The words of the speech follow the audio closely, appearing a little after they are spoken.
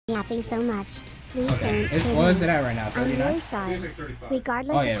laughing so much. Please Okay. don't. What is it at right now? 39? I'm really sorry.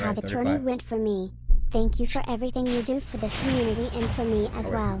 Regardless of how the tournament went for me, thank you for everything you do for this community and for me as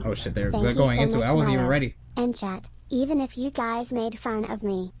well. Oh shit, they're going into it. I wasn't even ready. And chat, even if you guys made fun of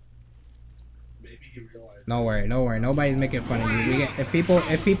me. No worry. Nobody's making fun of you. If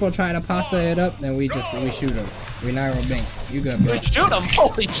people try to pasta it up, then we shoot them. We Nairo Bank. You good, bro? We shoot them.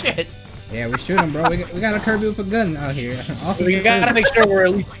 Holy shit. Yeah, we shoot them, bro. We got a curb you with a gun out here. We gotta make sure we're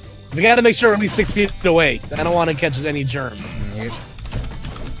at least. We gotta make sure we're at least 6 feet away. I don't want to catch any germs. Yep.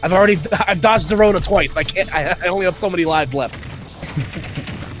 I've dodged the Rona twice. I only have so many lives left.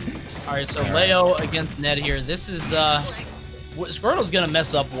 All right, so Leo against Ned here. This is Squirtle's gonna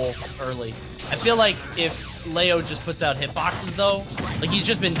mess up Wolf early. I feel like if Leo just puts out hitboxes though, like he's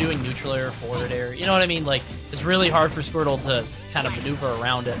just been doing neutral air, forward air. You know what I mean? Like it's really hard for Squirtle to kind of maneuver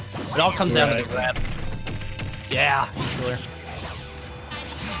around it. It all comes down to the grab. Yeah, neutral air.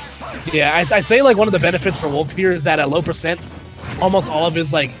 Yeah, I'd say like one of the benefits for Wolf here is that at low percent, almost all of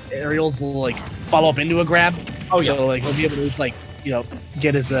his like aerials will like follow up into a grab. Oh yeah. So like he'll be able to just like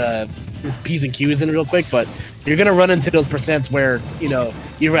get his P's and Q's in real quick, but you're gonna run into those percents where you're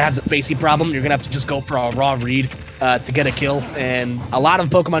gonna have the spacey problem. You're gonna have to just go for a raw read to get a kill, and a lot of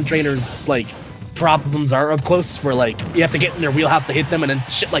Pokemon trainers like problems are up close where like you have to get in their wheelhouse to hit them, and then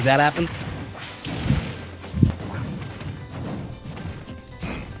shit like that happens.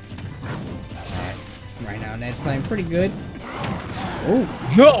 Right now, Ned's playing pretty good. Oh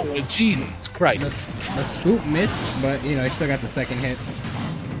no! Jesus Christ! The scoop missed, but he still got the second hit.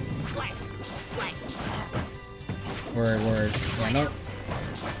 Yeah,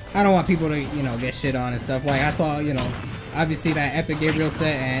 I don't want people to get shit on and stuff. Like I saw obviously that Epic Gabriel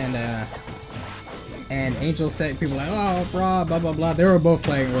set and Angel set. People like, oh, blah blah blah blah. They were both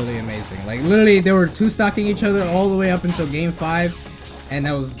playing really amazing. Like literally, they were two-stocking each other all the way up until Game 5, and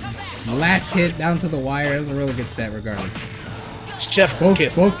that was last hit down to the wire. It was a really good set, regardless. Chef both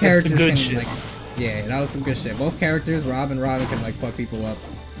characters good can shit. yeah, that was some good shit. Both characters, Rob and Robin, can fuck people up.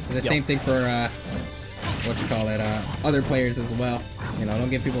 And the same thing for other players as well.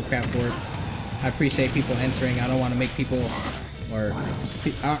 Don't give people crap for it. I appreciate people entering. I don't want to make people, or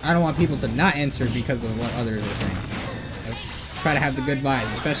I don't want people to not enter because of what others are saying. Try to have the good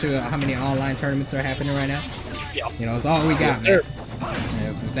vibes, especially with how many online tournaments are happening right now. It's all we got, man.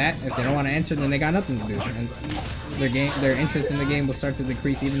 If they don't want to enter, then they got nothing to do, and their interest in the game will start to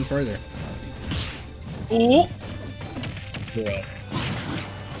decrease even further. Ooh.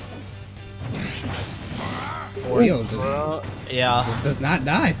 Oreo just does not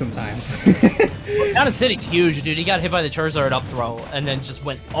die sometimes. Down in City's huge, dude. He got hit by the Charizard up throw and then just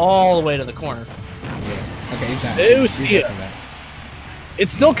went all the way to the corner. Yeah. Okay, he's down. It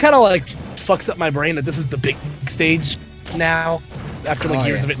still kind of like fucks up my brain that this is the big stage now, after like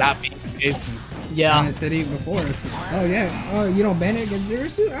years of it not being. Yeah. In the city before. Oh yeah. Oh, you don't ban it against Zero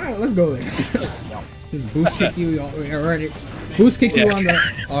Suit? Alright, let's go there. Just boost kick you already. Boost kick you on the.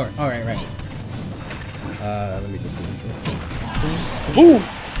 Alright, right. Let me just do this real quick. Boom!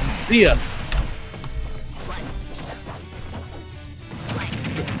 See ya.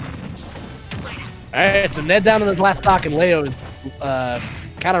 Alright, so Ned down in the last stock, and Leo is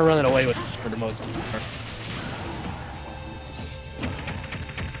kind of running away with it for the most part.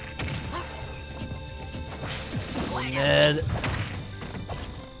 Ned.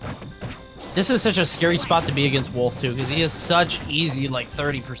 This is such a scary spot to be against Wolf too, because he has such easy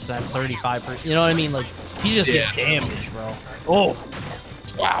 30%, 35%. You know what I mean? Like he just gets damaged, bro. Oh,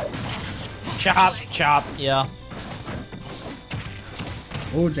 wow. Chop, chop, yeah.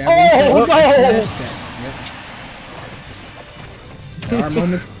 Oh, Japanese. Oh, no. Yep. There are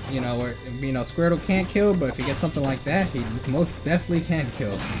moments, where Squirtle can't kill, but if he gets something like that, he most definitely can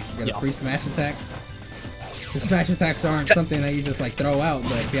kill. He's got a free smash attack. The smash attacks aren't something that you just throw out,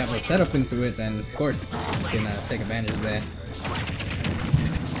 but if you have a setup into it, then of course you can take advantage of that.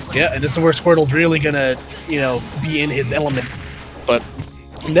 Yeah, and this is where Squirtle's really gonna, be in his element. But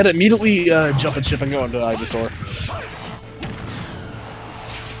then immediately jumping ship and going to Ivysaur.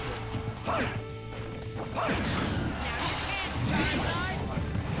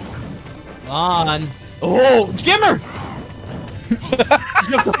 Come on. Oh, Gimmer!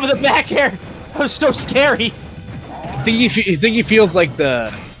 Jumped over the back air. That was so scary. You think he feels like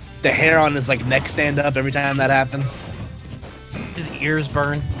the hair on his neck stand up every time that happens? His ears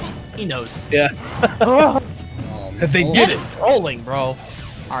burn. He knows. Yeah. They did it. Trolling, bro.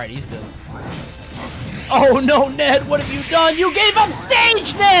 All right, he's good. Oh no, Ned! What have you done? You gave up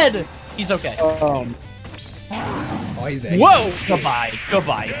stage, Ned. He's okay. Oh, he's angry. Whoa! Goodbye.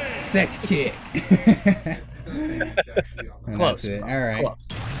 Goodbye. Sex kick. Close. All right. Close.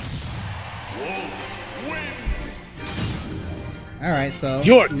 Alright, so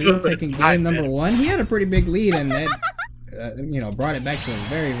Leo You're taking game number 1. He had a pretty big lead, and Ned, you know, brought it back to a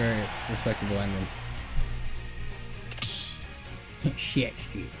very, very respectable ending. Shit.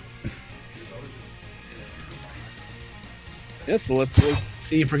 Yeah, so let's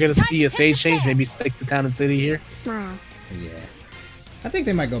see if we're gonna see a stage change. Maybe stick to Town and City here. Smile. Yeah. I think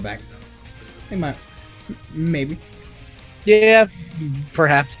they might go back. They might. Maybe. Yeah,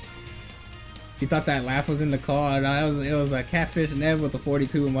 perhaps. You thought that laugh was in the call? No, it was a catfish Ned with the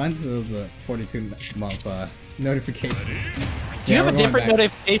 42 months. It was the 42-month notification. Do you have a different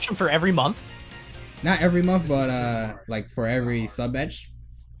notification for every month? Not every month, but like for every sub edge.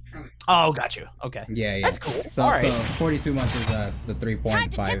 Oh, got you. Okay. Yeah, yeah. That's cool. So, all right. so 42 months is the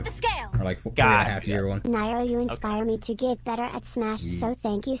 3.5 or like 4.5 year one. Nairo, you inspire me to get better at Smash, so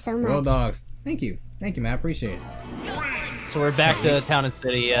thank you so much. Real dogs. Thank you, man. I appreciate it. So we're back to Town and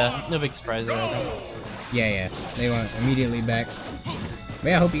City. No big surprise there, I think. Yeah. They went immediately back. But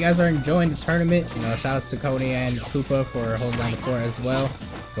yeah, I hope you guys are enjoying the tournament. You know, shout outs to Coney and Koopa for holding down the fort as well.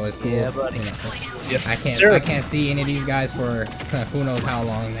 It's always cool. Yeah, buddy. You know, Yes, I can't see any of these guys for who knows how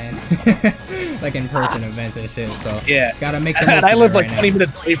long, man. Like in person events and shit. So yeah, gotta make the most and I of live it like right 20 now.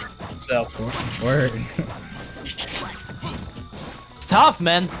 minutes away from it, so. Word. It's tough,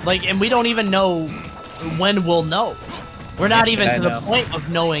 man. Like, and we don't even know when we'll know. We're not even to the point of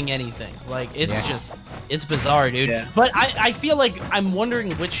knowing anything. Like, it's just, it's bizarre, dude. Yeah. But I feel like I'm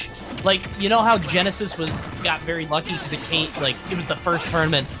wondering which, like, you know how Genesis got very lucky because it came, like, it was the first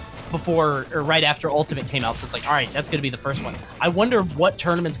tournament before or right after Ultimate came out. So it's like, all right, that's gonna be the first one. I wonder what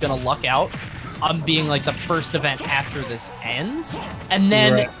tournament's gonna luck out on being like the first event after this ends, and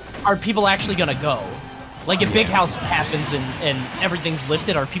then are people actually gonna go? Like, if Big House happens and everything's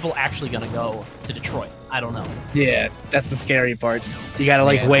lifted, are people actually gonna go to Detroit? I don't know. Yeah, that's the scary part. You gotta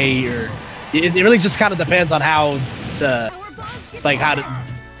like weigh your. It really just kind of depends on how the, like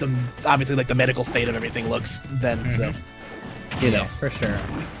obviously like the medical state of everything looks. Then so, you know, for sure.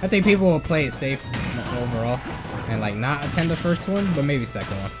 I think people will play it safe overall and like not attend the first one, but maybe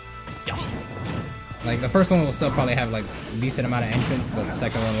second one. Yeah. Like the first one will still probably have like a decent amount of entrants, but the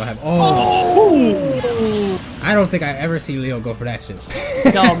second one will have I don't think I ever see Leo go for that shit.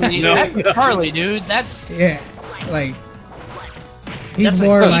 No, that's Charlie, dude. That's like he's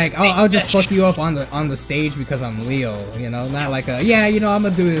more like I'll just fuck you up on the stage because I'm Leo, you know, not like you know, I'm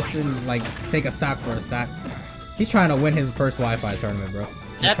gonna do this and like take a stock for a stock. He's trying to win his first Wi-Fi tournament, bro.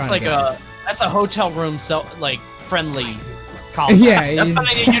 That's like that's a hotel room like friendly. That's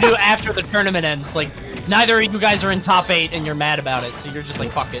something you do after the tournament ends. Like, neither of you guys are in top 8 and you're mad about it, so you're just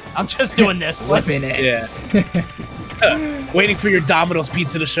like, fuck it, I'm just doing this. Flipping it. Waiting for your Domino's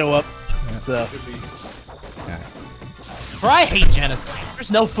pizza to show up. So. Bro, I hate Genesis.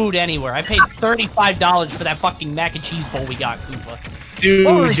 There's no food anywhere. I paid $35 for that fucking mac and cheese bowl we got, Koopa. Dude,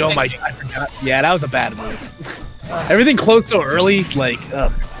 oh my, I forgot. Yeah, that was a bad move. Everything closed so early, like,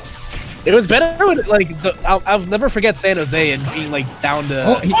 it was better when, like, I'll never forget San Jose and being, like, down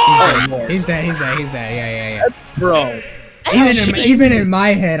to... He's dead, yeah. Bro. Even in my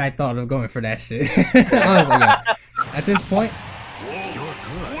head, I thought of going for that shit. I was like, at this point...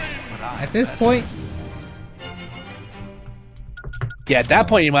 Yeah, at that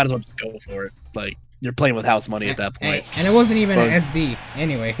point, you might as well just go for it. Like, you're playing with house money at that point. And it wasn't even an SD.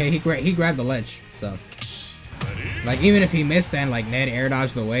 Anyway, he grabbed the ledge, so... Like, even if he missed and, like, Ned air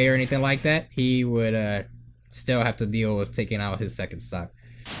dodged away or anything like that, he would, still have to deal with taking out his second stock.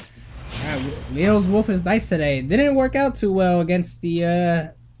 Alright, Leo's Wolf is nice today. Didn't work out too well against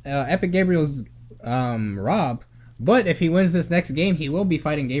the, Epic Gabriel's, Rob. But if he wins this next game, he will be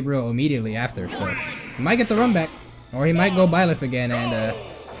fighting Gabriel immediately after, so... He might get the run back. Or he might go Byleth again and,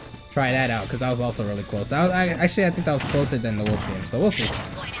 try that out, because that was also really close. Actually, I think that was closer than the Wolf game, so we'll see.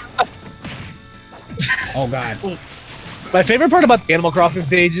 Oh god. My favorite part about the Animal Crossing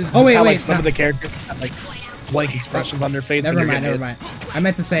stages is how like some of the characters have like blank expressions on their face. Never mind. I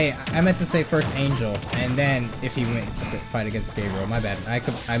meant to say first Angel, and then if he wins, fight against Gabriel. My bad.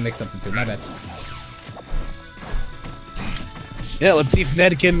 I mixed up the two. My bad. Yeah, let's see if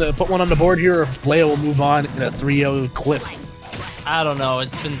Ned can put one on the board here, or if Leo will move on in a 3-0 clip. I don't know.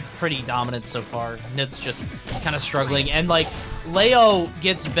 It's been pretty dominant so far. Ned's just kind of struggling, and like Leo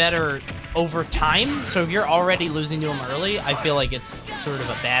gets better over time. So if you're already losing to him early, I feel like it's sort of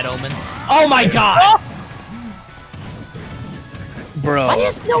a bad omen. Oh my god! Bro. Why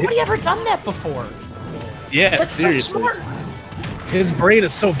has nobody ever done that before? Yeah, that's seriously. His brain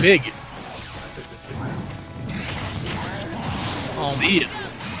is so big. See it.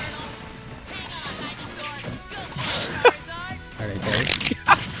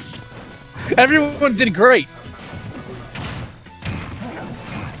 Everyone did great.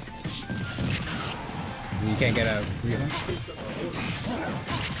 You can't get a refund?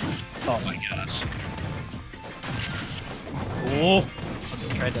 Oh my gosh. Oh,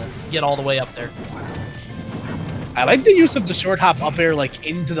 tried to get all the way up there. I like the use of the short hop up air like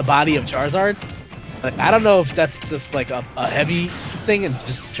into the body of Charizard. Like, I don't know if that's just like a heavy thing and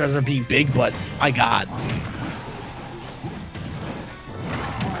just Charizard being big, but my god.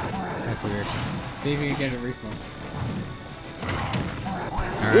 That's weird. See if you can get a refund.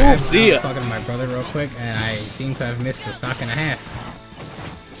 Ooh, Alright, see ya. I was talking to my brother real quick, and I seem to have missed a stock and a half.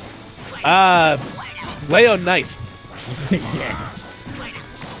 Leo, nice. Yeah.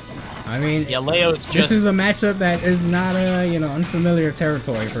 I mean, Yeah, Leo's just... this is a matchup that is not a, you know, unfamiliar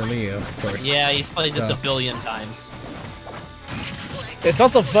territory for Leo, of course. Yeah, he's played this a billion times. It's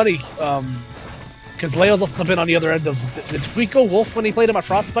also funny, because Leo's also been on the other end of the Twico Wolf when he played him at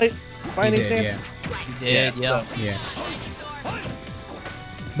Frostbite. He did, Dance? He did, yeah. So. Yeah.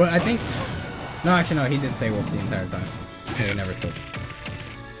 But I think... No, actually, no, he did say Wolf the entire time. He never switched.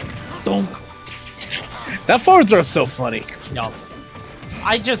 Donk. That forward throw is so funny. No.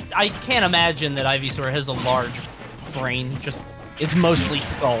 I can't imagine that Ivysaur has a large brain. Just, it's mostly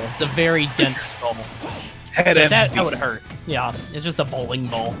skull. It's a very dense skull. Head So empty. that would hurt. Yeah, it's just a bowling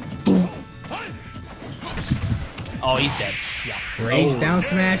ball. Oh, he's dead. Yeah. Rage down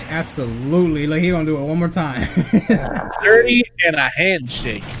smash? Absolutely. Like, he gonna do it one more time. 30 and a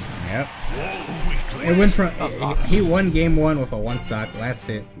handshake. Yep. It went from... he won game 1 with a 1 stock. Last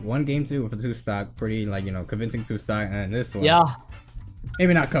hit. Won game 2 with a 2 stock. Pretty, like, you know, convincing 2 stock. And this one... Yeah.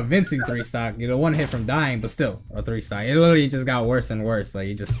 Maybe not convincing 3 stock. You know, 1 hit from dying, but still a 3 stock. It literally just got worse and worse. Like,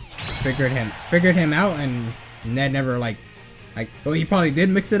 you just figured him out, and Ned never, like... Well, he probably did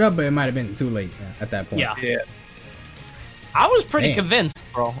mix it up, but it might have been too late at that point. Yeah. I was pretty convinced,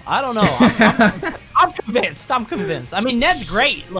 bro. I don't know. I'm convinced. I mean, Ned's great.